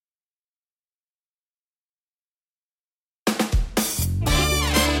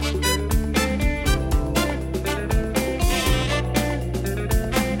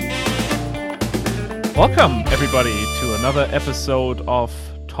Welcome, everybody, to another episode of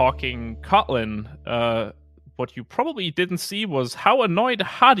Talking Kotlin. What you probably didn't see was how annoyed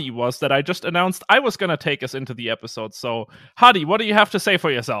Hadi was that I just announced I was going to take us into the episode. So, Hadi, what do you have to say for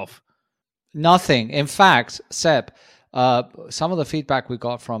yourself? Nothing. In fact, Seb, some of the feedback we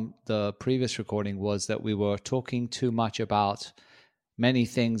got from the previous recording was that we were talking too much about many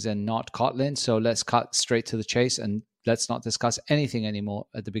things and not Kotlin. So let's cut straight to the chase and let's not discuss anything anymore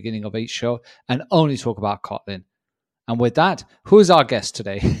at the beginning of each show and only talk about Kotlin. And with that, who is our guest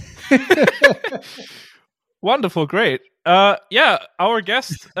today? Wonderful, great. Our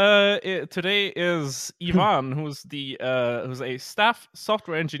guest today is Ivan, who's a staff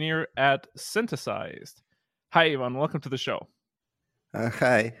software engineer at Synthesized. Hi, Ivan. Welcome to the show.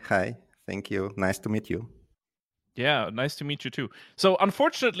 Hi. Thank you. Nice to meet you. Yeah, nice to meet you too. So,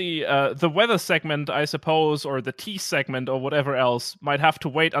 unfortunately, the weather segment, I suppose, or the tea segment, or whatever else, might have to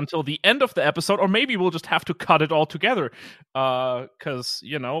wait until the end of the episode, or maybe we'll just have to cut it all together, because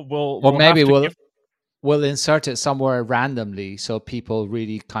we'll insert it somewhere randomly, so people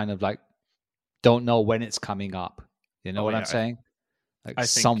really kind of like don't know when it's coming up. You know what I'm saying? Like I think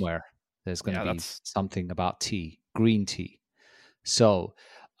somewhere there's going to be something about tea, green tea. So.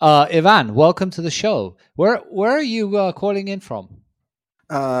 Ivan, welcome to the show. Where are you calling in from?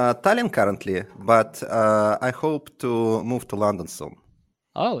 Tallinn currently, but I hope to move to London soon.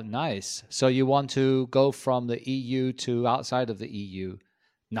 Oh, nice. So you want to go from the EU to outside of the EU.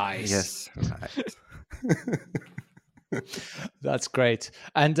 Nice. Yes, right. That's great.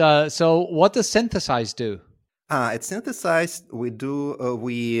 And so what does Synthesize do? At Synthesized, we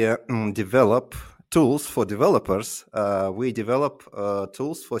develop tools for developers. We develop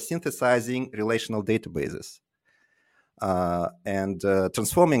tools for synthesizing relational databases and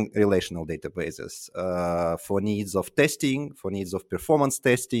transforming relational databases for needs of testing, for needs of performance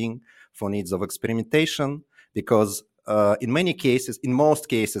testing, for needs of experimentation, because in most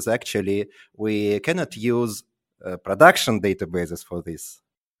cases, actually, we cannot use production databases for this.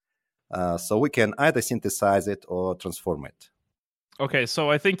 So we can either synthesize it or transform it. Okay, so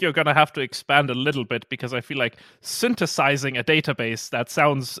I think you're going to have to expand a little bit, because I feel like synthesizing a database, that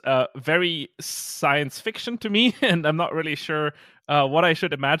sounds very science fiction to me, and I'm not really sure what I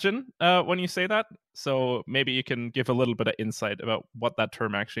should imagine when you say that. So maybe you can give a little bit of insight about what that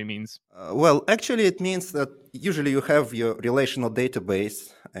term actually means. Well, actually, it means that usually you have your relational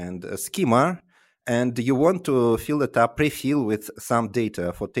database and a schema, and you want to fill it up, pre-fill with some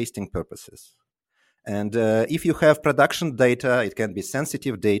data for testing purposes. And if you have production data, it can be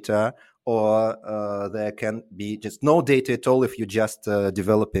sensitive data, or there can be just no data at all if you're just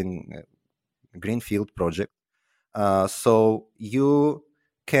developing a greenfield project. So you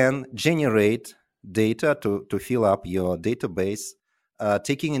can generate data to fill up your database,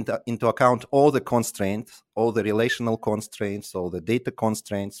 taking into account all the constraints, all the relational constraints, all the data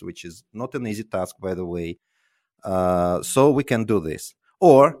constraints, which is not an easy task, by the way. So we can do this.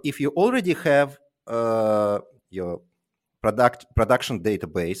 Or if you already have your production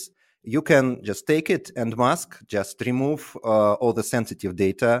database, you can just take it and mask, just remove all the sensitive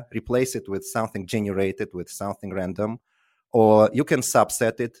data, replace it with something generated, with something random, or you can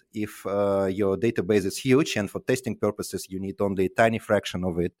subset it if your database is huge and for testing purposes you need only a tiny fraction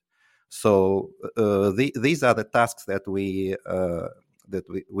of it. So these are the tasks that we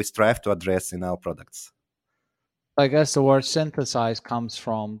strive to address in our products. I guess the word synthesize comes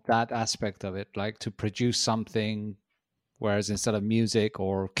from that aspect of it, like to produce something, whereas instead of music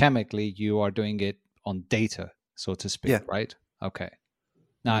or chemically, you are doing it on data, so to speak, right? Okay.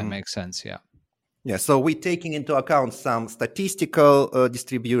 Now it makes sense, yeah. Yeah, so we're taking into account some statistical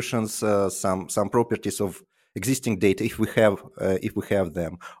distributions, some properties of existing data if we have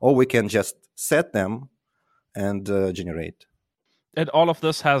them, or we can just set them and generate. And all of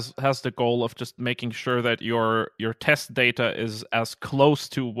this has the goal of just making sure that your test data is as close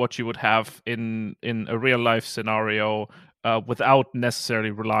to what you would have in a real life scenario without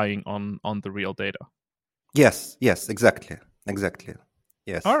necessarily relying on the real data. Yes, exactly.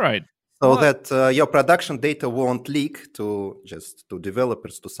 Yes. All right. So that your production data won't leak to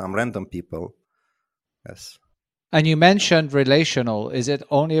developers, to some random people. Yes. And you mentioned relational. Is it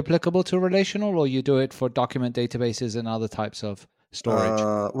only applicable to relational, or you do it for document databases and other types of storage?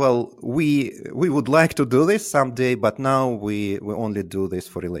 Well, we would like to do this someday, but now we only do this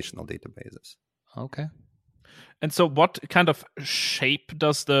for relational databases. Okay. And so what kind of shape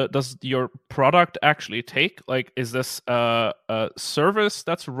does your product actually take? Like, is this a service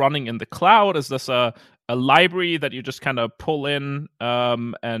that's running in the cloud? Is this a library that you just kind of pull in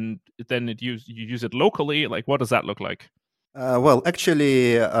and then you use it locally? Like, what does that look like? Well,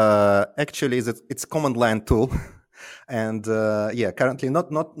 actually, it's a command line tool, and yeah, currently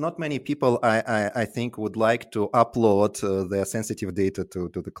not many people I think would like to upload their sensitive data to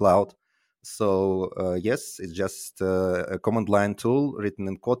the cloud. So yes, it's just a command line tool written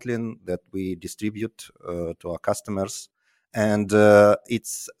in Kotlin that we distribute to our customers, and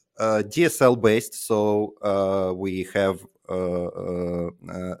it's DSL based. So we have the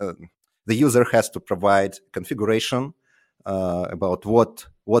user has to provide configuration about what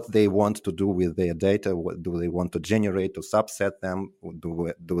they want to do with their data. What do they want to generate to subset them?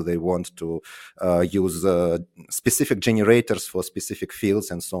 Do they want to use specific generators for specific fields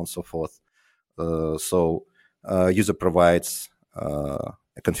and so on and so forth? So user provides a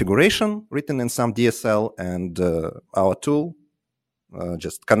configuration written in some DSL, and our tool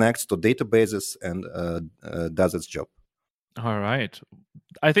just connects to databases and does its job. All right.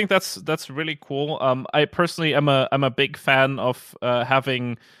 I think that's really cool. I personally am a big fan of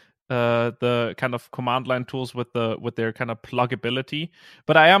having the kind of command line tools with their kind of pluggability.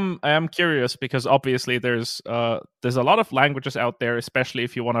 But I am curious because obviously there's a lot of languages out there, especially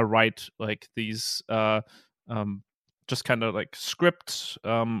if you want to write like these just kind of like scripts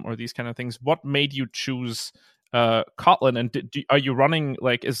or these kind of things. What made you choose Kotlin? And are you running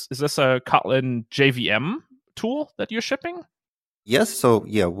like is this a Kotlin JVM tool that you're shipping? Yes, so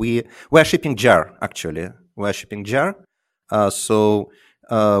yeah, we're shipping jar actually. We're shipping jar. So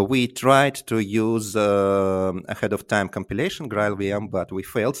we tried to use ahead of time compilation GraalVM, but we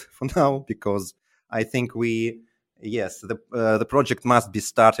failed for now because I think the project must be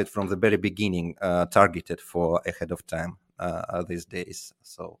started from the very beginning, targeted for ahead of time these days.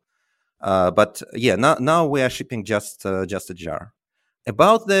 So, but yeah, now we are shipping just a jar.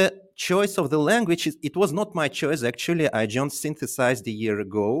 About the choice of the language, it was not my choice actually. I just synthesized a year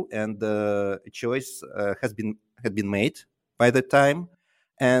ago, and the choice had been made by the time.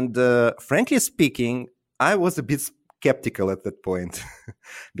 And frankly speaking, I was a bit skeptical at that point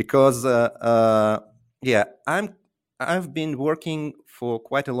because yeah, I've been working for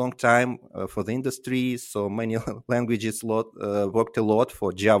quite a long time for the industry, so many languages worked a lot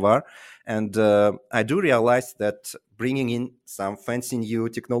for Java, and I do realize that bringing in some fancy new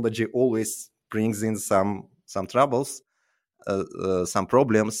technology always brings in some troubles, some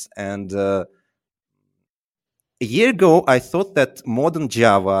problems. And a year ago, I thought that modern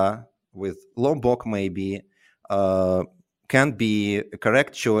Java with Lombok maybe can be a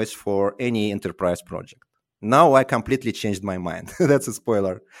correct choice for any enterprise project. Now I completely changed my mind. That's a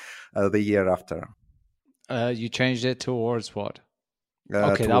spoiler. The year after, You changed it towards what?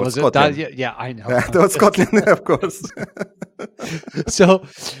 Okay, that towards was it. That, Kotlin. yeah, I know. Towards Kotlin, of course. So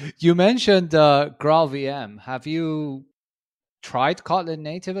you mentioned GraalVM. Have you tried Kotlin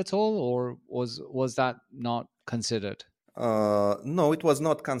native at all, or was that not considered? No, it was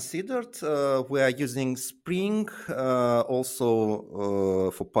not considered. We are using Spring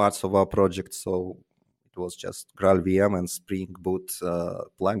also for parts of our project, so it was just GraalVM and Spring Boot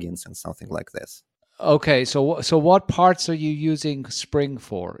plugins and something like this. Okay, so what parts are you using Spring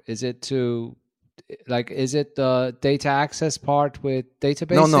for? Is it the data access part with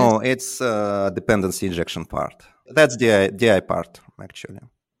databases? No, it's dependency injection part. That's the DI part actually.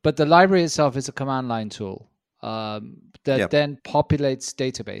 But the library itself is a command line tool that then populates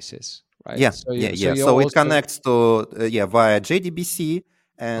databases, right? Yeah, So So it connects to via JDBC,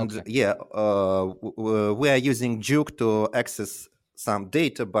 and okay. we are using Juke to access some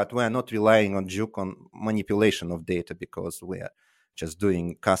data, but we are not relying on Juke on manipulation of data because we are just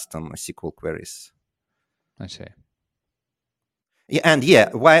doing custom SQL queries. I see. Yeah, and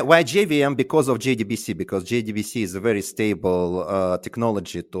why JVM? Because of JDBC, because JDBC is a very stable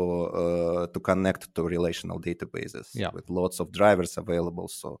technology to connect to relational databases with lots of drivers available.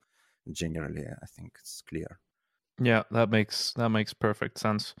 So generally, I think it's clear. Yeah, that makes perfect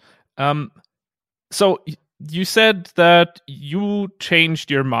sense. So you said that you changed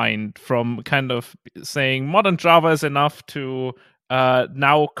your mind from kind of saying modern Java is enough to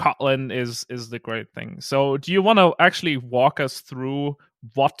now Kotlin is the great thing. So do you want to actually walk us through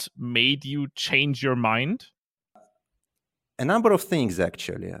what made you change your mind? A number of things,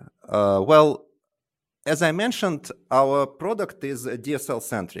 actually. Well, as I mentioned, our product is DSL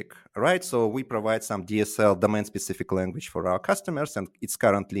centric, right? So we provide some DSL domain specific language for our customers, and it's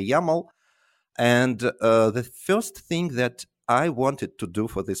currently YAML. And the first thing that I wanted to do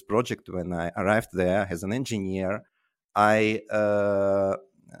for this project when I arrived there as an engineer, I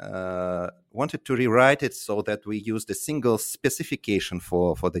wanted to rewrite it so that we used a single specification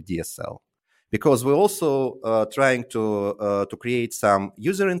for the DSL. Because we're also trying to create some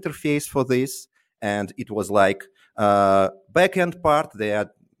user interface for this. And it was like Backend part, they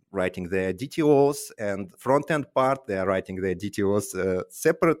are writing their DTOs, and front-end part, they are writing their DTOs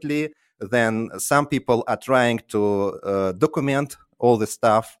separately. Then some people are trying to document all the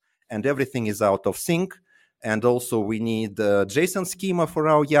stuff, and everything is out of sync. And also we need JSON schema for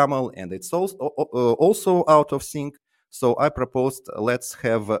our YAML, and it's also out of sync. So I proposed let's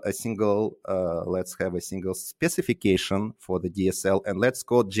have a single specification for the DSL, and let's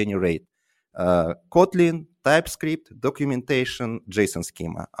code generate Kotlin, TypeScript, documentation, JSON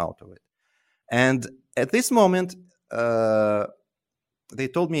schema out of it. And at this moment, they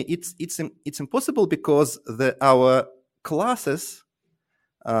told me it's impossible because our classes,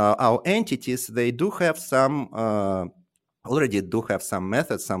 our entities, they do have some already do have some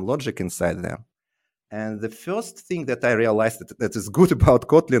methods, some logic inside them. And the first thing that I realized that is good about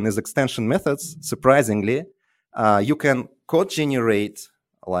Kotlin is extension methods. Surprisingly, you can code generate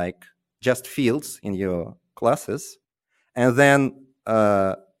like just fields in your classes, and then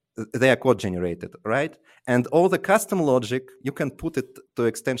they are code generated, right? And all the custom logic, you can put it to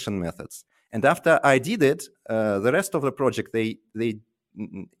extension methods. And after I did it, the rest of the project, they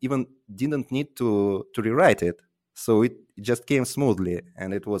even didn't need to rewrite it. So it just came smoothly,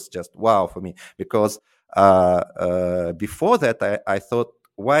 and it was just wow for me. Because before that, I thought,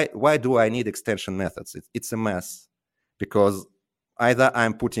 why do I need extension methods? It's a mess, because either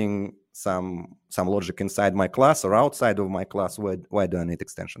I'm putting some logic inside my class or outside of my class. Why do I need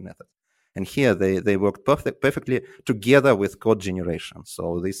extension methods? And here they worked perfectly together with code generation.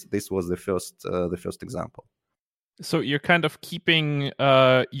 So this was the first example. So you're kind of keeping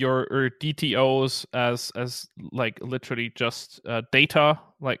your DTOs as like literally just data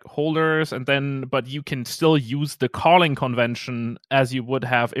like holders, and then but you can still use the calling convention as you would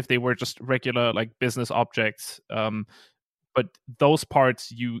have if they were just regular like business objects. But those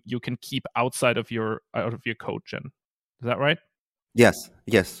parts you can keep outside of your code gen. Is that right? Yes,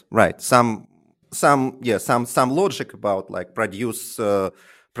 right. Some logic about like produce some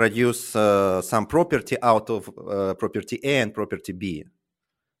property out of property A and property B,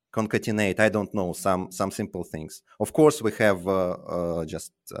 concatenate, I don't know, some simple things. Of course, we have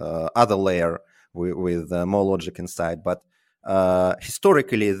just other layer with more logic inside, but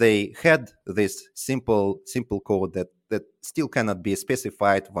historically they had this simple code that still cannot be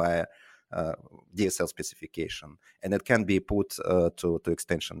specified via DSL specification, and it can be put to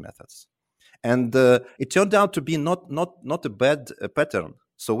extension methods. And it turned out to be not a bad pattern.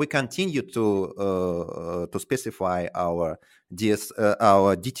 So we continue to specify our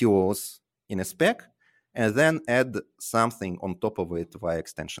DTOs in a spec, and then add something on top of it via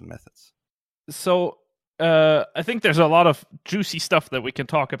extension methods. So I think there's a lot of juicy stuff that we can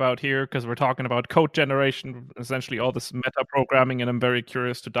talk about here, because we're talking about code generation, essentially all this meta programming, and I'm very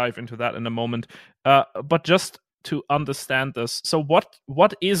curious to dive into that in a moment. But just to understand this, so what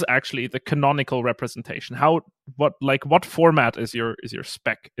is actually the canonical representation? What format is your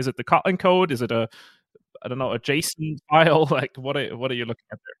spec? Is it the Kotlin code? Is it a JSON file? Like what are you looking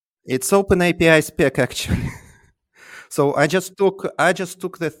at there? It's Open API spec actually. So I just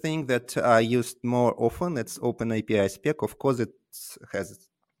took the thing that I used more often. It's Open API spec. Of course, it has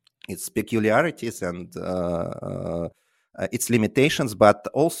its peculiarities and its limitations, but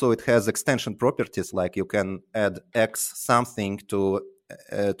also it has extension properties, like you can add X something to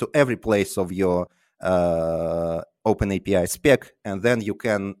every place of your Open API spec, and then you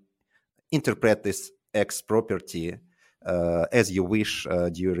can interpret this X property as you wish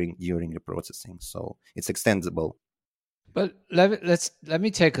during the processing. So it's extendable. But let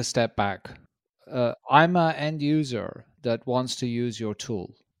me take a step back. I'm an end user that wants to use your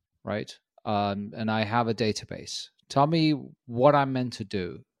tool, right? And I have a database. Tell me what I'm meant to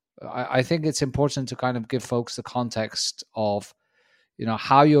do. I think it's important to kind of give folks the context of,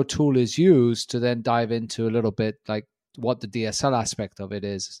 how your tool is used, to then dive into a little bit like what the DSL aspect of it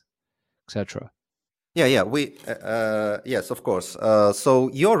is, etc. Yeah. We yes, of course. So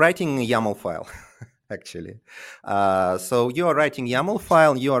you're writing a YAML file. Actually, so you are writing YAML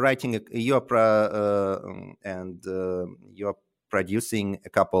file. You are writing you're producing a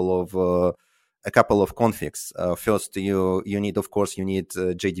couple of configs. First, you need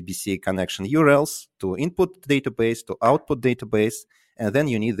JDBC connection URLs to input database, to output database, and then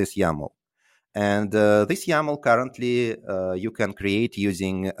you need this YAML. And this YAML currently you can create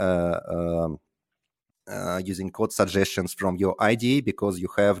using code suggestions from your IDE, because you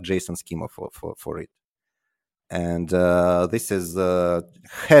have JSON schema for it. And this is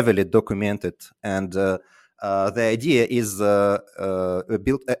heavily documented, and the idea is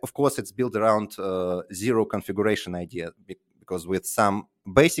built. Of course, it's built around zero configuration idea, because with some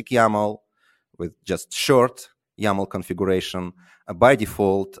basic YAML, with just short YAML configuration, by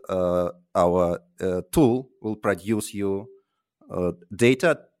default, our tool will produce you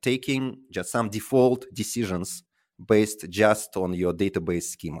data taking just some default decisions based just on your database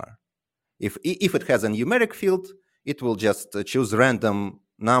schema. If it has a numeric field, it will just choose random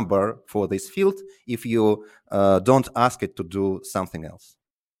number for this field if you don't ask it to do something else.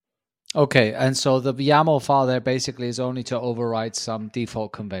 Okay, and so the YAML file there basically is only to override some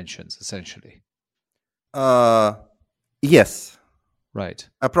default conventions, essentially. Yes. Right.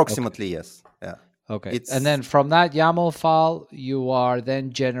 Approximately, yes. Yeah. Okay. And then from that YAML file, you are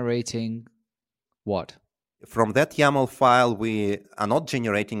then generating what? From that YAML file, we are not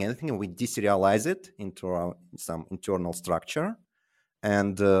generating anything. We deserialize it into some internal structure.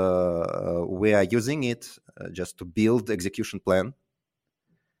 And we are using it just to build the execution plan.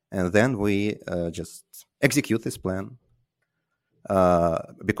 And then we just execute this plan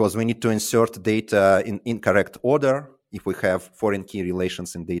because we need to insert data in incorrect order if we have foreign key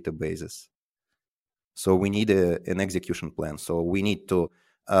relations in databases. So we need an execution plan. So we need to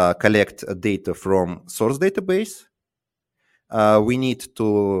collect data from source database. We need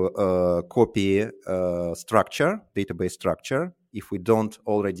to copy database structure, if we don't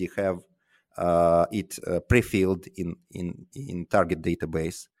already have it pre-filled in target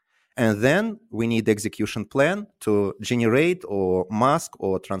database. And then we need the execution plan to generate or mask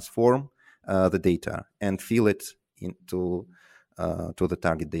or transform the data and fill it into to the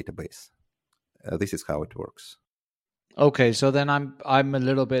target database. This is how it works. Okay, so then I'm a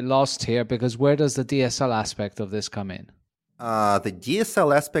little bit lost here, because where does the DSL aspect of this come in? The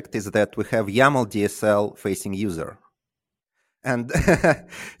DSL aspect is that we have YAML DSL facing user. And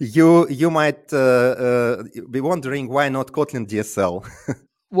you might be wondering why not Kotlin DSL.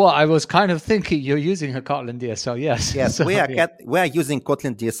 Well, I was kind of thinking you're using a Kotlin DSL, yes. Yes, So, we are using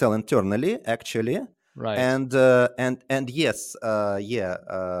Kotlin DSL internally, actually. Right. And yes,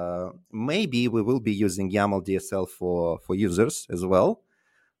 maybe we will be using YAML DSL for users as well.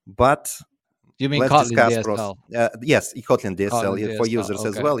 But you mean let's Kotlin discuss DSL? Yes, Kotlin DSL Kotlin for DSL, users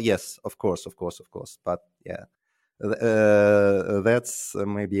as okay. well. Yes, of course. But yeah, that's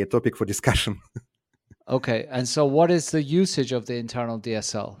maybe a topic for discussion. Okay, and so what is the usage of the internal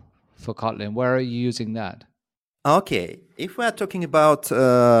DSL for Kotlin? Where are you using that? Okay, if we are talking about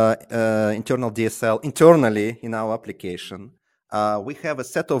internal DSL internally in our application, we have a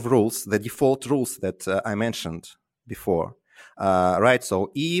set of rules, the default rules that I mentioned before, right?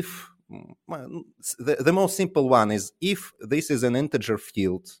 So if the most simple one is if this is an integer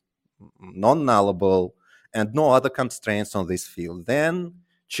field, non-nullable, and no other constraints on this field, then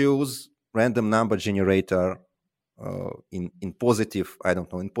choose random number generator in positive,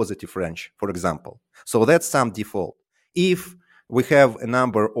 in positive range, for example. So that's some default. If we have a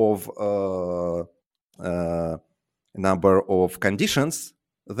number of conditions,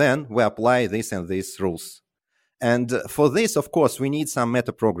 then we apply this and these rules. And for this, of course, we need some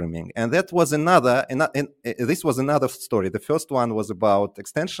metaprogramming. And that was this was another story. The first one was about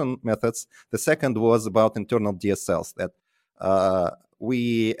extension methods. The second was about internal DSLs that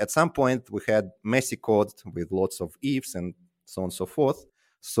at some point, we had messy code with lots of ifs and so on and so forth.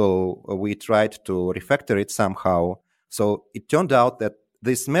 So we tried to refactor it somehow. So it turned out that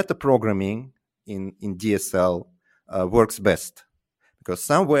this metaprogramming in DSL works best, because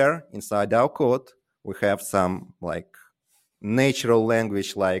somewhere inside our code, we have some like natural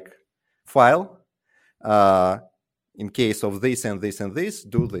language like file. In case of this and this and this,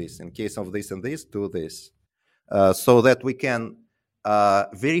 do this. In case of this and this, do this. So that we can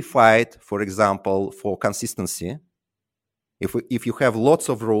verify it, for example, for consistency. If you have lots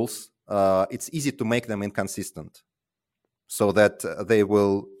of rules, it's easy to make them inconsistent, so that they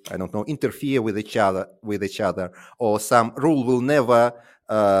will, interfere with each other, or some rule will never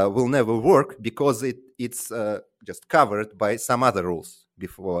work because it's just covered by some other rules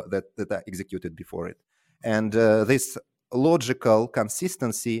before that are executed before it. And this logical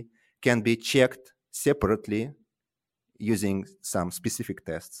consistency can be checked separately using some specific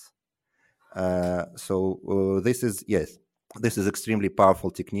tests. So this is extremely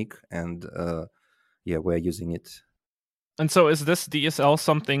powerful technique, and we're using it. And so is this DSL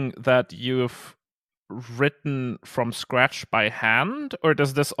something that you've written from scratch by hand, or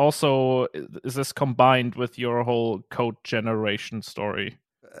is this combined with your whole code generation story?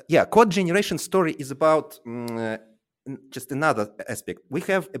 Code generation story is about just another aspect. We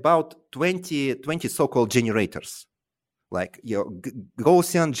have about 20 so-called generators, like your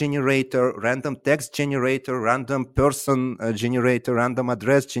Gaussian generator, random text generator, random person generator, random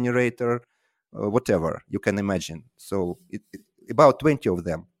address generator, whatever you can imagine. So about 20 of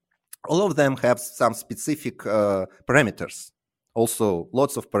them. all of them have some specific parameters, also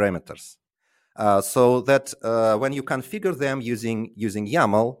lots of parameters. So that when you configure them using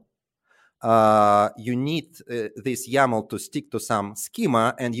YAML, you need this YAML to stick to some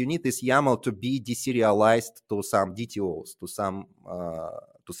schema, and you need this YAML to be deserialized to some DTOs, to some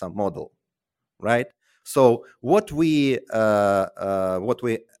model, right? So what we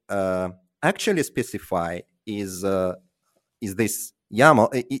actually specify is this YAML,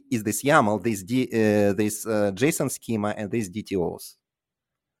 this JSON schema and these DTOs.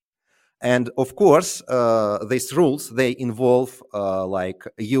 And of course, these rules, they involve like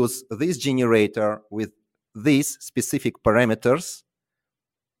use this generator with these specific parameters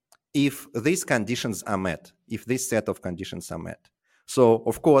if these conditions are met, if this set of conditions are met. So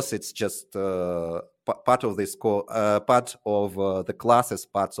of course, it's just part of this part of the classes,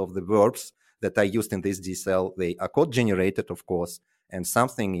 parts of the verbs that are used in this DSL. They are code generated, of course, and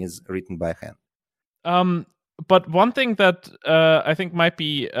something is written by hand. But one thing that I think might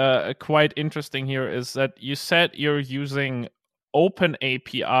be quite interesting here is that you said you're using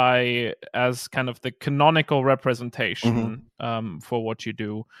OpenAPI as kind of the canonical representation for what you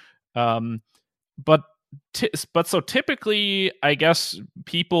do. But so typically, I guess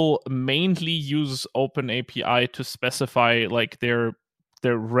people mainly use OpenAPI to specify like their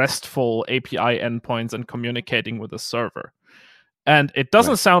RESTful API endpoints and communicating with the server. And it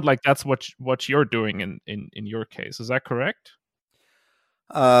doesn't sound like that's what you're doing in your case. Is that correct?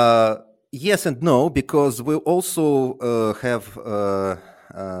 Yes and no, because we also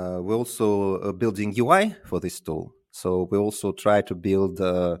we're also building UI for this tool. So we also try to build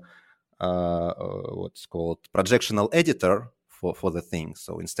what's called projectional editor for the thing.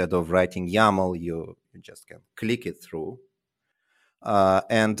 So instead of writing YAML, you just can click it through.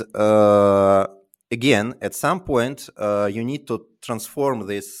 Again, at some point, you need to transform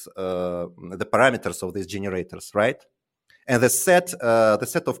this the parameters of these generators, right? And the set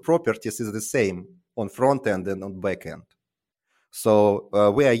of properties is the same on front end and on back end. So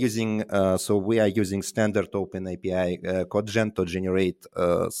we are using standard OpenAPI CodeGen to generate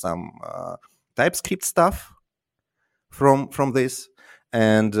some TypeScript stuff from this,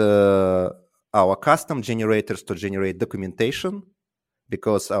 and our custom generators to generate documentation.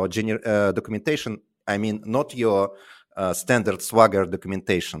 Because our documentation, I mean, not your standard Swagger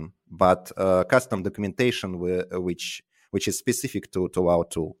documentation, but custom documentation which is specific to our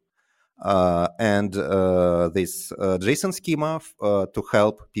tool. And this JSON schema to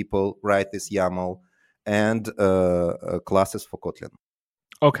help people write this YAML, and classes for Kotlin.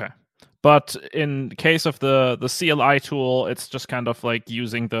 Okay. But in case of the CLI tool, it's just kind of like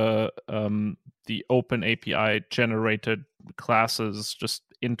using the OpenAPI generated classes just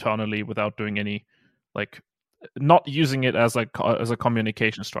internally without doing any, like, not using it as a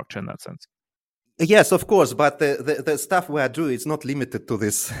communication structure in that sense. Yes, of course, but the stuff we are doing is not limited to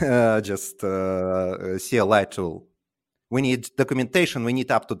this just CLI tool. We need documentation. We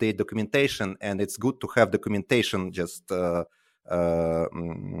need up-to-date documentation, and it's good to have documentation just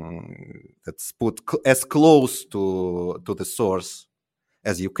that's put as close to the source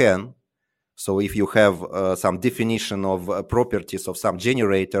as you can. So if you have some definition of properties of some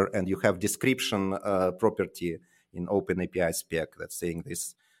generator, and you have description property in OpenAPI spec that's saying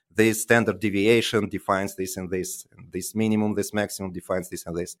this standard deviation defines this and this, and this minimum, this maximum defines this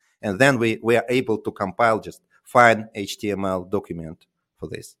and this, and then we are able to compile just fine HTML document for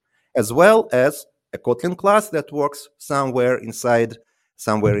this, as well as a Kotlin class that works somewhere inside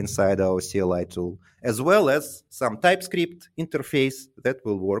our CLI tool, as well as some TypeScript interface that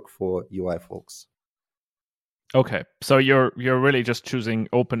will work for UI folks. Okay, so you're really just choosing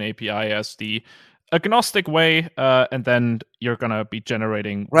OpenAPI as the agnostic way, and then you're gonna be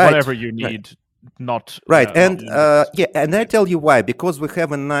generating whatever you need. Not and I tell you why. Because we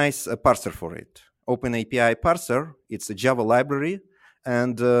have a nice parser for it. OpenAPI parser. It's a Java library,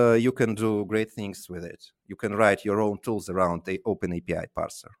 and you can do great things with it. You can write your own tools around the OpenAPI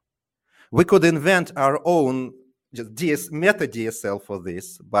parser. We could invent our own just meta DSL for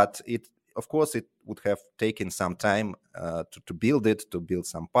this, but of course, it would have taken some time to build it, to build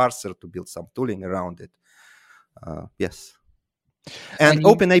some parser, to build some tooling around it. Yes. And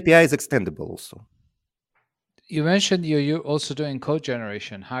OpenAPI is extendable also. You mentioned you're also doing code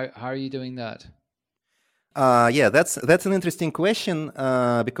generation. How are you doing that? Yeah, that's an interesting question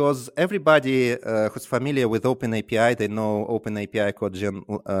because everybody who's familiar with OpenAPI, they know OpenAPI CodeGen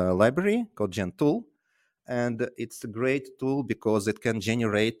library, CodeGen tool. And it's a great tool because it can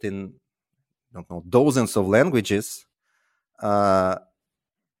generate in dozens of languages, but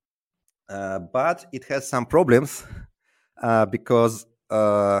it has some problems because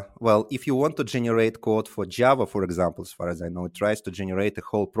well, if you want to generate code for Java, for example, as far as I know, it tries to generate a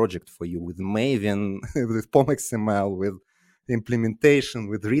whole project for you with Maven, with POM.xml, with implementation,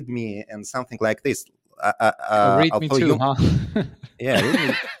 with README, and something like this. Read me too, huh? Yeah,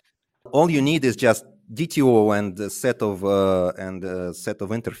 README. All you need is just DTO and a set of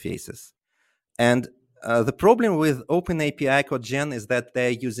interfaces. And the problem with OpenAPI CodeGen is that they're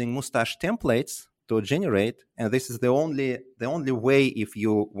using Mustache templates to generate, and this is the only way if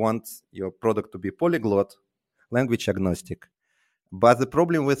you want your product to be polyglot, language agnostic. But the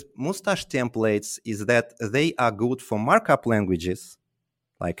problem with Mustache templates is that they are good for markup languages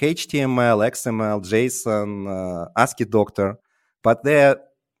like HTML, XML, JSON, ASCII Doctor, but they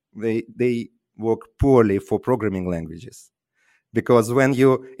work poorly for programming languages. Because when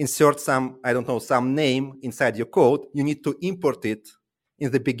you insert some name inside your code, you need to import it in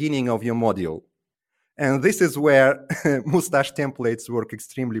the beginning of your module. And this is where Mustache templates work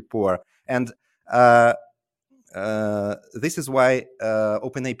extremely poor. And this is why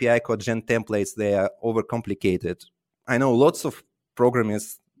OpenAPI CodeGen templates, they are overcomplicated. I know lots of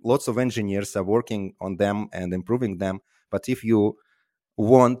programmers, lots of engineers are working on them and improving them. But if you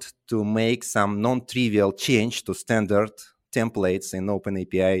want to make some non-trivial change to standard templates in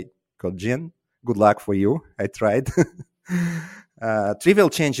OpenAPI CodeGen, good luck for you. I tried. Trivial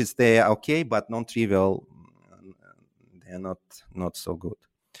changes, they are okay, but non-trivial, they're not so good.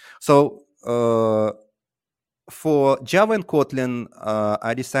 So for Java and Kotlin,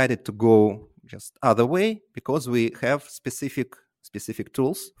 I decided to go just other way because we have specific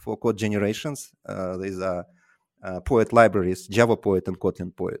tools for code generations. These are Poet libraries, Java Poet and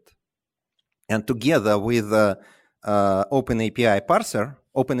Kotlin Poet. And together with OpenAPI Parser,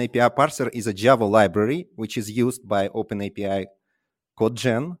 OpenAPI Parser is a Java library which is used by OpenAPI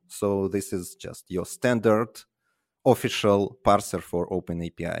CodeGen. So this is just your standard official parser for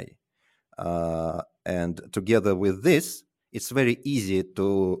OpenAPI. And together with this, it's very easy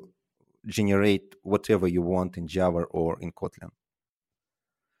to generate whatever you want in Java or in Kotlin.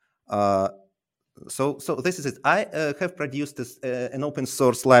 So this is it. I have produced an open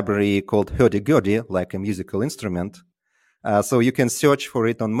source library called hurdy-gurdy, like a musical instrument. So you can search for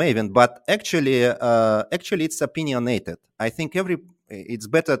it on Maven, but actually it's opinionated. I think it's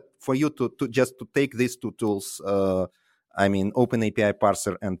better for you to just take these two tools. OpenAPI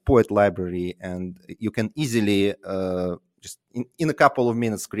Parser and Poet library, and you can easily just in a couple of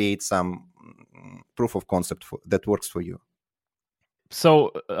minutes create some proof of concept that works for you.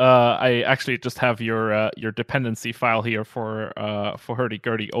 So I actually just have your dependency file here for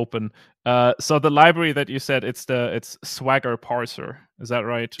hurdy-gurdy open. So the library that you said, it's Swagger Parser. Is that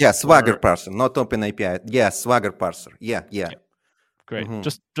right? Yeah, Swagger Parser, not OpenAPI. Yeah, Swagger Parser. Yeah. Great. Mm-hmm.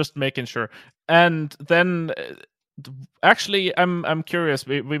 Just making sure. And then actually, I'm curious.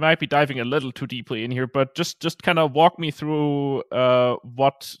 We might be diving a little too deeply in here, but just kind of walk me through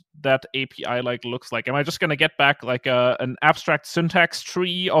what that API looks like. Am I just going to get back like an abstract syntax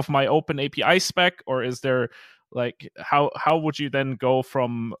tree of my Open API spec, or is there how would you then go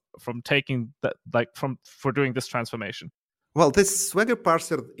from taking that for doing this transformation? Well, this Swagger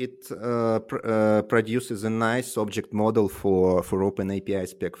parser, it produces a nice object model for OpenAPI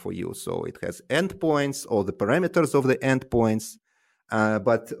spec for you. So it has endpoints, all the parameters of the endpoints.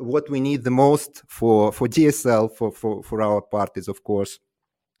 But what we need the most for DSL, for our part, is, of course,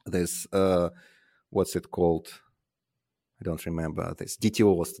 this, what's it called? I don't remember. This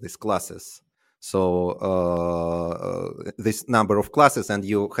DTOs, these classes. So this number of classes, and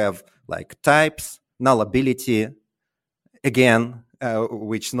you have like types, nullability, again,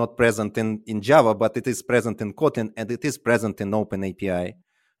 which is not present in Java, but it is present in Kotlin, and it is present in OpenAPI.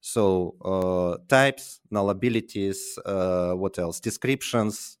 So types, nullabilities, what else?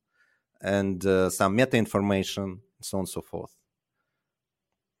 Descriptions, and some meta information, so on and so forth.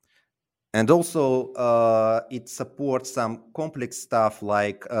 And also, it supports some complex stuff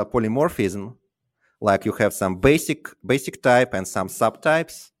like polymorphism, like you have some basic type and some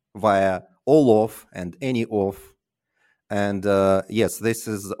subtypes via all of and any of. And yes, this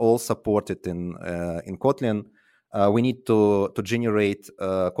is all supported in Kotlin. We need to generate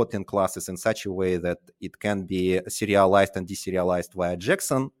Kotlin classes in such a way that it can be serialized and deserialized via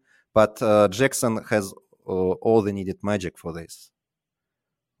JSON, but JSON has all the needed magic for this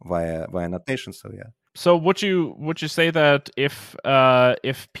via notation. So yeah. So would you say that if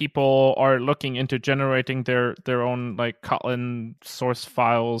people are looking into generating their own like Kotlin source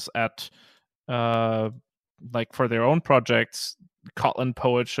files at for their own projects, Kotlin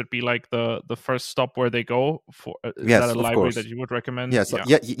Poet should be like the first stop where they go for. Is Yes, that a of library course. that you would recommend? Yes,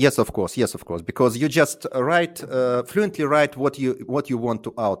 yes, of course, because you just fluently write what you want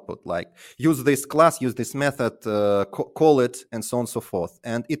to output. Like use this class, use this method, call it, and so on and so forth,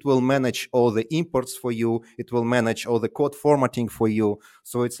 and it will manage all the imports for you. It will manage all the code formatting for you.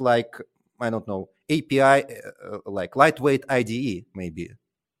 So it's like, I don't know, API, like lightweight IDE maybe.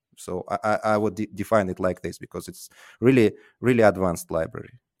 So I would define it like this, because it's really advanced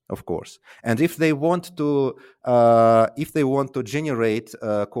library, of course. And if they want to generate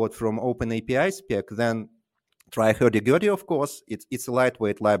code from Open API spec, then try hurdy-gurdy. Of course, it's a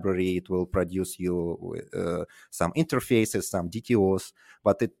lightweight library. It will produce you some interfaces, some DTOs.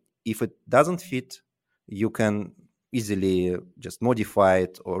 But if it doesn't fit, you can easily just modify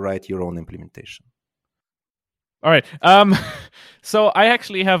it or write your own implementation. All right. So I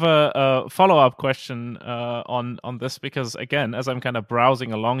actually have a follow-up question on this, because again, as I'm kind of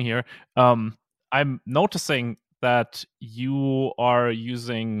browsing along here, I'm noticing that you are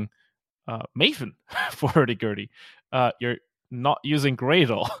using Maven for hurdy-gurdy. You're not using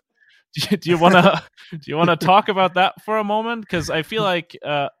Gradle. Do you want to talk about that for a moment? Because I feel like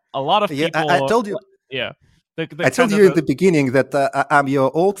a lot of people. I told you. Yeah. I told you in the beginning that I'm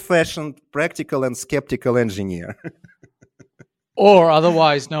your old-fashioned practical and skeptical engineer. Or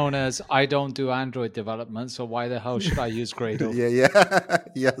otherwise known as, I don't do Android development, so why the hell should I use Gradle?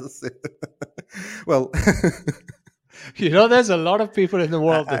 Yes. Well, there's a lot of people in the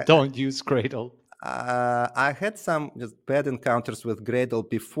world that don't use Gradle. I had some just bad encounters with Gradle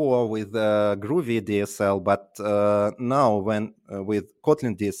before with Groovy DSL, but now with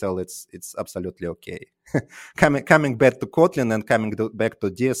Kotlin DSL, it's absolutely okay. coming back to Kotlin and coming back to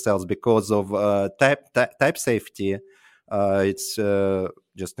DSLs, because of type safety, it's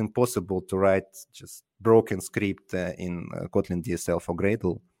just impossible to write just broken script in Kotlin DSL for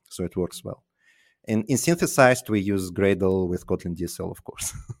Gradle, so it works well. In synthesized, we use Gradle with Kotlin DSL, of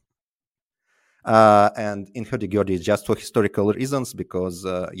course. And in hurdy-gurdy, just for historical reasons, because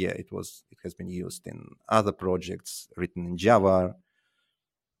it has been used in other projects written in Java.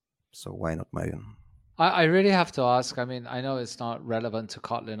 So why not Maven? I really have to ask. I mean, I know it's not relevant to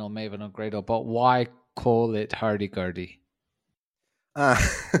Kotlin or Maven or Gradle, but why call it hurdy-gurdy? Well,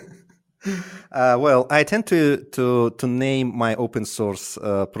 I tend to name my open source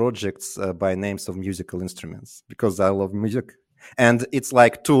projects by names of musical instruments, because I love music. And it's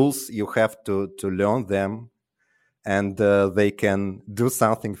like tools. You have to learn them, and they can do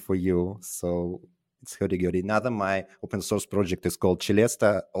something for you. So it's hurdy-gurdy. Another, my open source project is called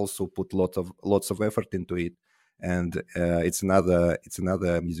Celesta. Also put lots of effort into it, and it's another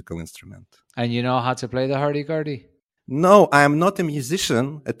musical instrument. And you know how to play the hurdy-gurdy? No, I'm not a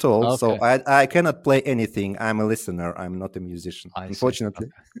musician at all. Okay. So I cannot play anything. I'm a listener. I'm not a musician, unfortunately.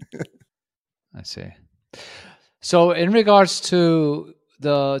 Okay. I see. So in regards to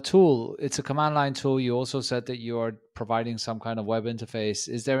the tool, it's a command line tool. You also said that you are providing some kind of web interface.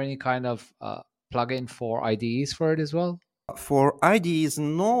 Is there any kind of plugin for IDEs for it as well? For IDEs,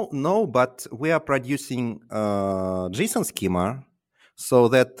 no, but we are producing JSON schema, so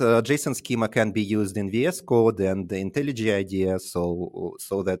that JSON schema can be used in VS Code and the IntelliJ IDEA, so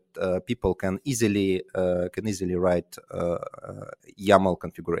that people can easily write YAML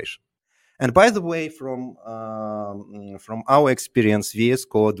configuration. And by the way, from our experience, VS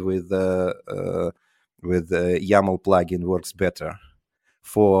Code with YAML plugin works better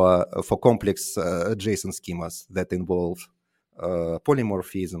for complex JSON schemas that involve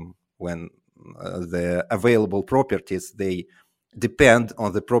polymorphism, when the available properties, they depend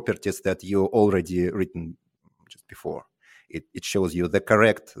on the properties that you already written just before. It shows you the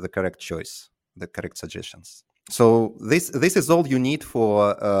correct choice, the correct suggestions. So this is all you need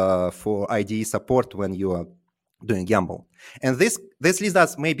for IDE support when you are doing YAML. And this leads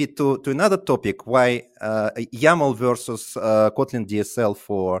us maybe to another topic: why YAML versus Kotlin DSL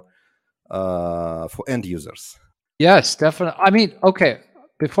for end users. Yes, definitely. I mean, okay,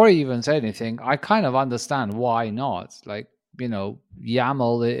 before you even say anything, I kind of understand why not. Like,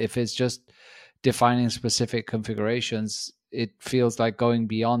 YAML, if it's just defining specific configurations, it feels like going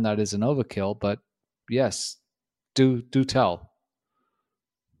beyond that is an overkill. But yes, do tell.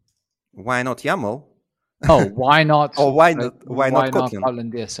 Why not YAML? Oh, why not? Or why not Kotlin?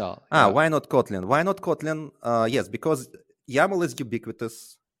 Kotlin DSL? Why not Kotlin? Why not Kotlin? Yes, because YAML is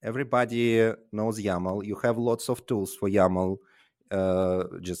ubiquitous. Everybody knows YAML. You have lots of tools for YAML,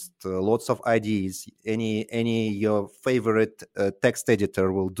 just lots of IDEs. Any your favorite text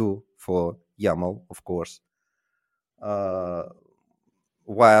editor will do for YAML, of course.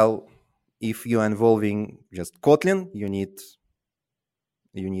 While if you're involving just Kotlin, you need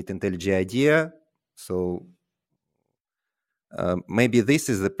you need IntelliJ IDEA. So maybe this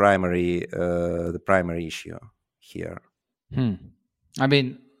is the primary issue here. I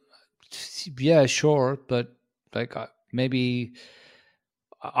mean, yeah, sure, but like maybe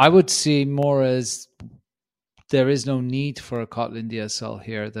I would see more as there is no need for a Kotlin DSL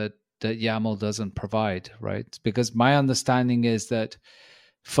here that YAML doesn't provide, right? Because my understanding is that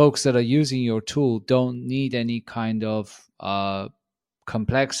folks that are using your tool don't need any kind of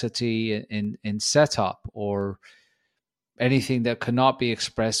complexity in setup or anything that cannot be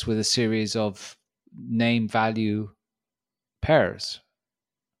expressed with a series of name value pairs.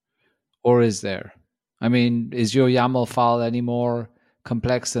 Or is there? I mean, is your YAML file any more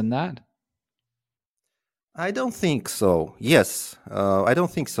complex than that? I don't think so. Yes, I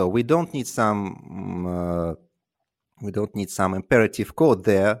don't think so. We don't need some imperative code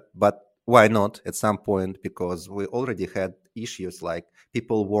there, but why not at some point? Because we already had issues like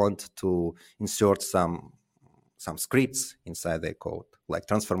people want to insert some scripts inside their code, like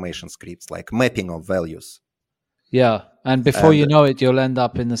transformation scripts, like mapping of values. Yeah, and before you know it, you'll end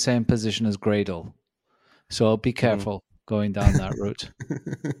up in the same position as Gradle. So be careful going down that route.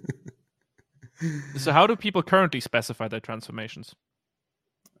 So how do people currently specify their transformations?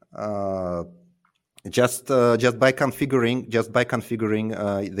 Just by configuring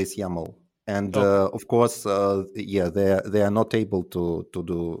this YAML, and of course, they are not able to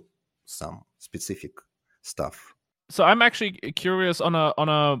do some specific stuff. So I'm actually curious on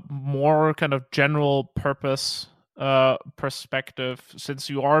a more kind of general purpose perspective, since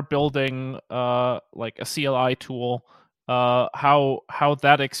you are building like a CLI tool, how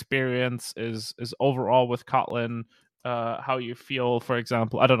that experience is overall with Kotlin. How you feel, for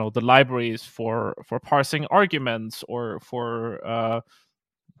example, I don't know, the libraries for parsing arguments or for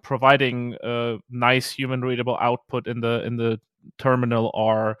providing a nice human readable output in the terminal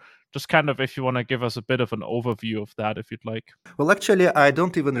are. Just kind of, if you want to give us a bit of an overview of that, if you'd like. Well, actually, I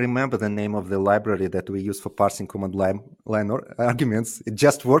don't even remember the name of the library that we use for parsing command line arguments. It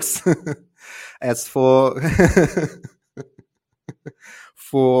just works. As for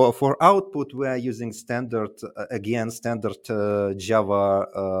for output, we are using standard Java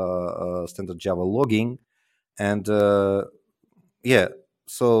logging, and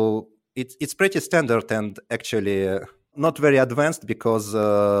so it's pretty standard and actually not very advanced because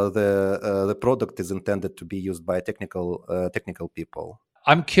the product is intended to be used by technical people.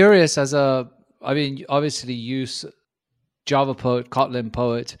 I'm curious I mean, obviously use Java Poet, Kotlin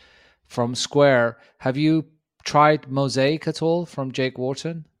Poet from Square. Have you tried Mosaic at all from Jake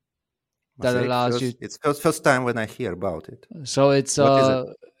Wharton? That allows you. It's first time when I hear about it. So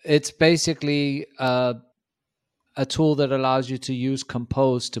it's basically a tool that allows you to use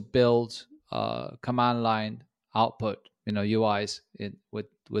Compose to build command line output, UIs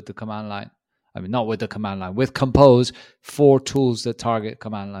with the command line. I mean, not with the command line, with Compose for tools that target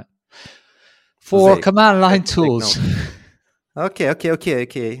command line. For command line tools. Okay.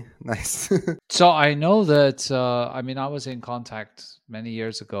 Nice. So I know that, I was in contact many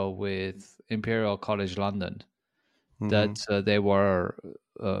years ago with Imperial College London, that they were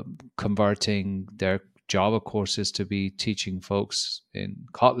converting their Java courses to be teaching folks in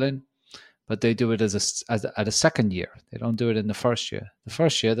Kotlin, but they do it at a second year. They don't do it in the first year.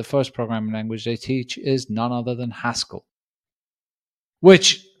 The first programming language they teach is none other than Haskell,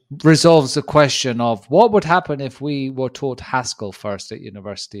 which resolves the question of what would happen if we were taught Haskell first at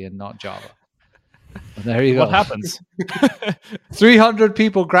university and not Java. And there you go. What happens? 300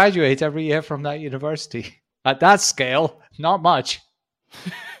 people graduate every year from that university. At that scale, not much.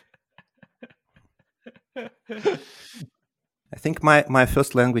 I think my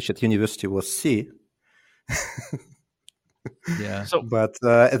first language at university was C. Yeah. But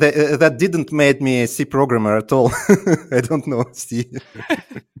that didn't make me a C programmer at all. I don't know C.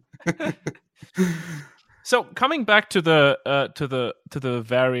 So coming back to the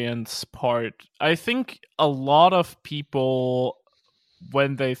variance part, I think a lot of people,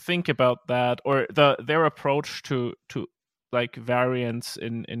 when they think about that, or their approach to like variance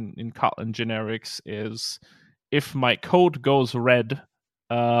in Kotlin generics is, if my code goes red,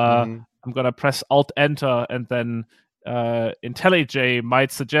 I'm gonna press Alt Enter, and then IntelliJ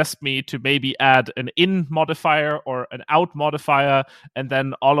might suggest me to maybe add an in modifier or an out modifier, and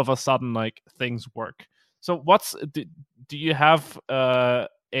then all of a sudden, like, things work. So do you have a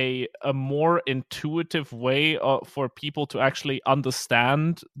more intuitive way for people to actually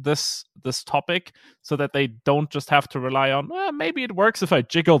understand this topic, so that they don't just have to rely on, maybe it works if I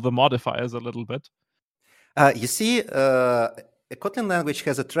jiggle the modifiers a little bit? You see, A Kotlin language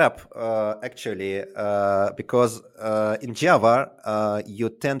has a trap, actually, because in Java you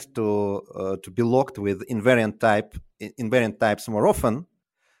tend to be locked with invariant types more often.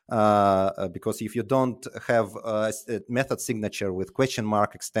 Because if you don't have a method signature with question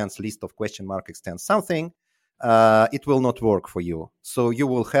mark extends, list of question mark extends something, it will not work for you. So you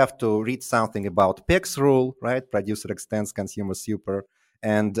will have to read something about PEX rule, right? Producer extends, consumer super,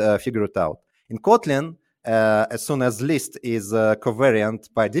 and figure it out. In Kotlin, as soon as list is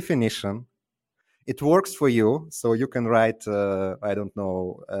covariant by definition, it works for you. So you can write, I don't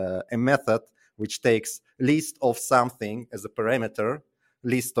know, a method which takes list of something as a parameter,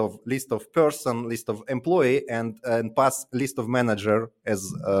 list of person, list of employee, and pass list of manager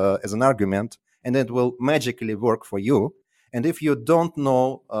as an argument, and it will magically work for you. And if you don't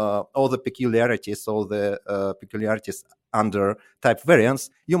know all the peculiarities under type variance,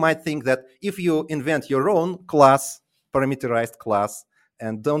 you might think that if you invent your own class, parameterized class,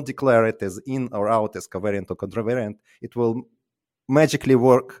 and don't declare it as in or out, as covariant or contravariant, it will magically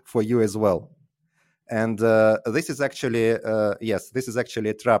work for you as well. And this is actually, this is actually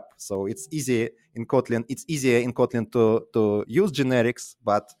a trap. So it's easy in Kotlin. It's easier in Kotlin to use generics,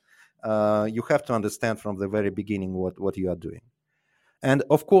 but you have to understand from the very beginning what you are doing. And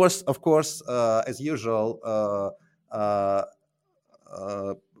of course, as usual,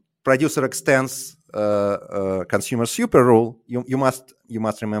 producer extends consumer super rule. You must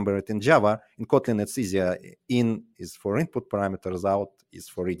remember it in Java. In Kotlin, it's easier. In is for input parameters, out is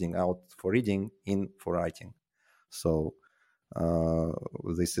for reading, out for reading, in for writing. So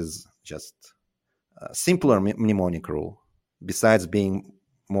this is just a simpler mnemonic rule, besides being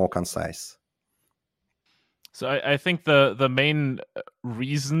more concise. So I think the main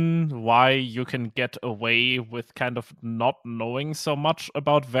reason why you can get away with kind of not knowing so much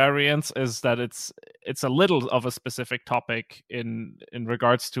about variance is that it's a little of a specific topic in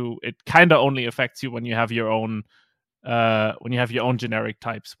regards to it kind of only affects you when you have your own generic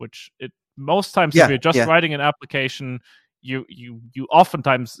types, which it most times if you're just writing an application, you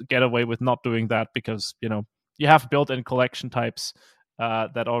oftentimes get away with not doing that because you have built-in collection types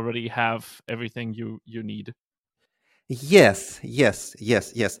that already have everything you need. Yes.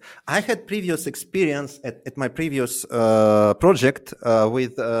 I had previous experience at my previous project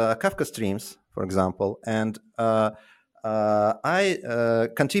with Kafka streams, for example, and I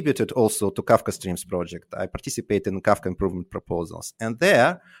contributed also to Kafka streams project. I participated in Kafka improvement proposals, and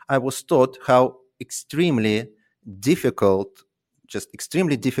there I was taught how extremely difficult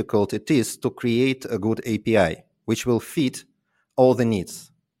it is to create a good API, which will fit all the needs.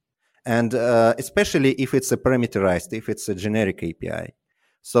 And especially if it's a parameterized, if it's a generic API.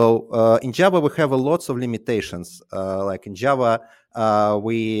 So in Java, we have lots of limitations. Like in Java,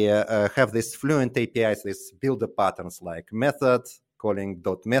 we have these fluent APIs, these builder patterns like method, calling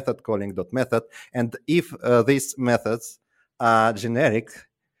dot method, calling dot method. And if these methods are generic,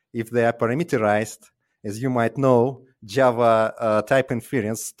 if they are parameterized, as you might know, Java type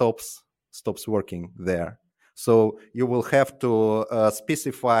inference stops working there. So you will have to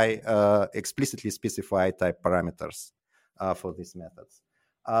explicitly specify type parameters for these methods.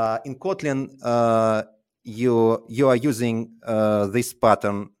 In Kotlin, you are using this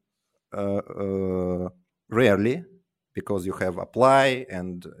pattern rarely because you have apply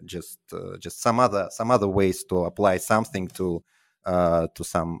and just some other ways to apply something to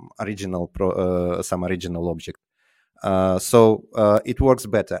some original object. So it works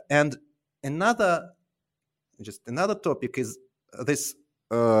better. And another topic is this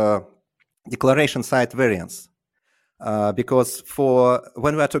declaration side variance. Because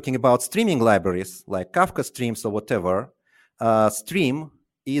when we are talking about streaming libraries like Kafka streams or whatever, stream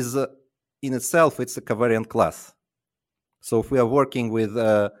is in itself, it's a covariant class. So if we are working with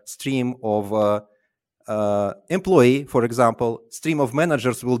a stream of employee, for example, stream of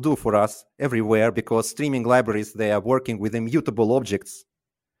managers will do for us everywhere because streaming libraries, they are working with immutable objects.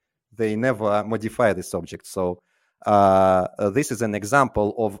 They never modify this object. So this is an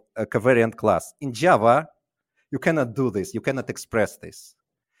example of a covariant class. In Java, you cannot do this. You cannot express this.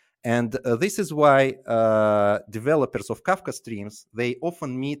 And this is why developers of Kafka streams, they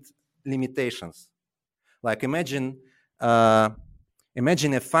often meet limitations. Like imagine a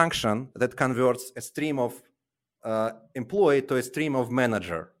function that converts a stream of employee to a stream of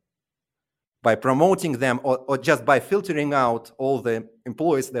manager by promoting them or just by filtering out all the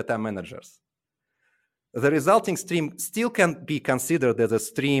employees that are managers. The resulting stream still can be considered as a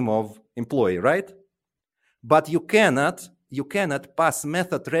stream of employee, right? But you cannot pass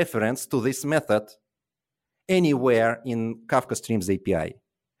method reference to this method anywhere in Kafka Streams API.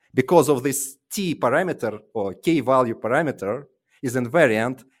 Because of this T parameter or K value parameter, is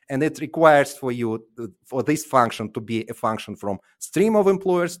invariant, and it requires for this function to be a function from stream of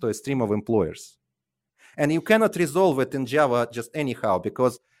employers to a stream of employers. And you cannot resolve it in Java just anyhow,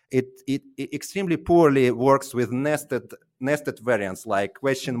 because it extremely poorly works with nested variants like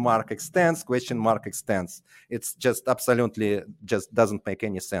question mark extends. It's just absolutely just doesn't make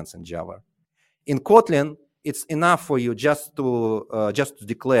any sense in Java. In Kotlin, it's enough for you just to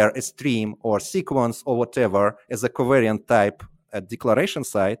declare a stream or sequence or whatever as a covariant type at declaration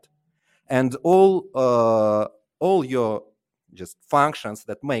side, and all your just functions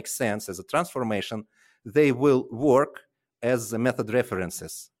that make sense as a transformation, they will work as method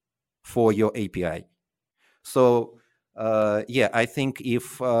references for your API. So I think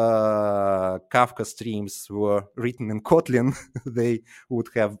if Kafka streams were written in Kotlin, they would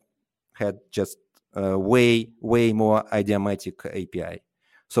have had just way more idiomatic API.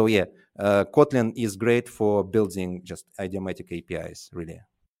 So Kotlin is great for building just idiomatic APIs, really.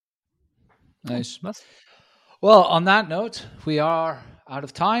 Nice. Well, on that note, we are out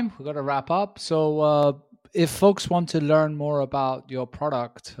of time. We've got to wrap up. So if folks want to learn more about your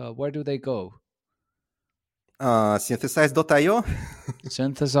product, where do they go? Synthesize.io.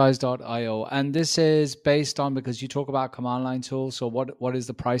 Synthesize.io. And this is based on, because you talk about command line tools, so what is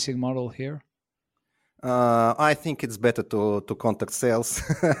the pricing model here? I think it's better to contact sales.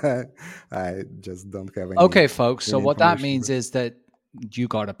 I just don't have any. Okay, folks. So what that means is that you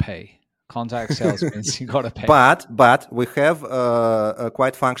got to pay. Contact sales means you got to pay. But we have a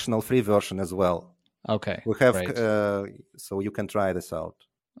quite functional free version as well. Okay. We have so you can try this out.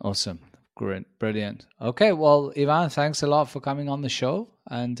 Awesome. Great. Brilliant. Okay. Well, Ivan, thanks a lot for coming on the show,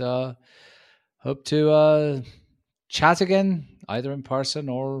 and hope to chat again, either in person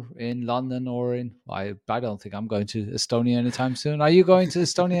or in London or in. I don't think I'm going to Estonia anytime soon. Are you going to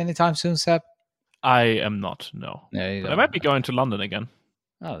Estonia anytime soon, Seb? I am not. No. There you go. I might be going to London again.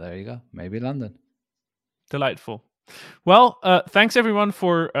 Oh, there you go. Maybe London. Delightful. Well, thanks everyone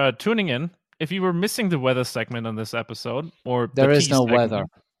for tuning in. If you were missing the weather segment on this episode, or there is no segment, weather.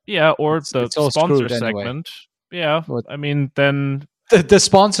 Yeah, or the sponsor segment. Anyway. Yeah, I mean, then the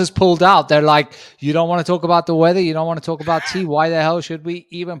sponsors pulled out. They're like, you don't want to talk about the weather. You don't want to talk about tea. Why the hell should we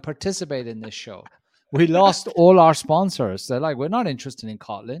even participate in this show? We lost all our sponsors. They're like, we're not interested in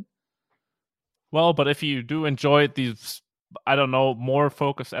Kotlin. Well, but if you do enjoy these, I don't know, more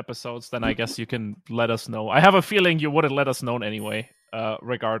focused episodes, then I guess you can let us know. I have a feeling you would have let us know anyway,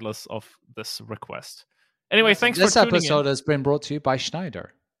 regardless of this request. Anyway, thanks for tuning in. This episode has been brought to you by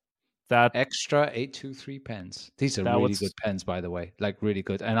Schneider. That extra 823 pens. These are really good pens, by the way. Like, really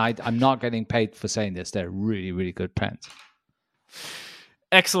good. And I'm not getting paid for saying this. They're really, really good pens.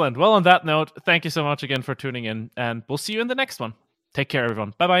 Excellent. Well, on that note, thank you so much again for tuning in, and we'll see you in the next one. Take care,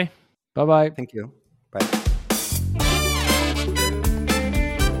 everyone. Bye-bye. Bye-bye. Thank you. Bye.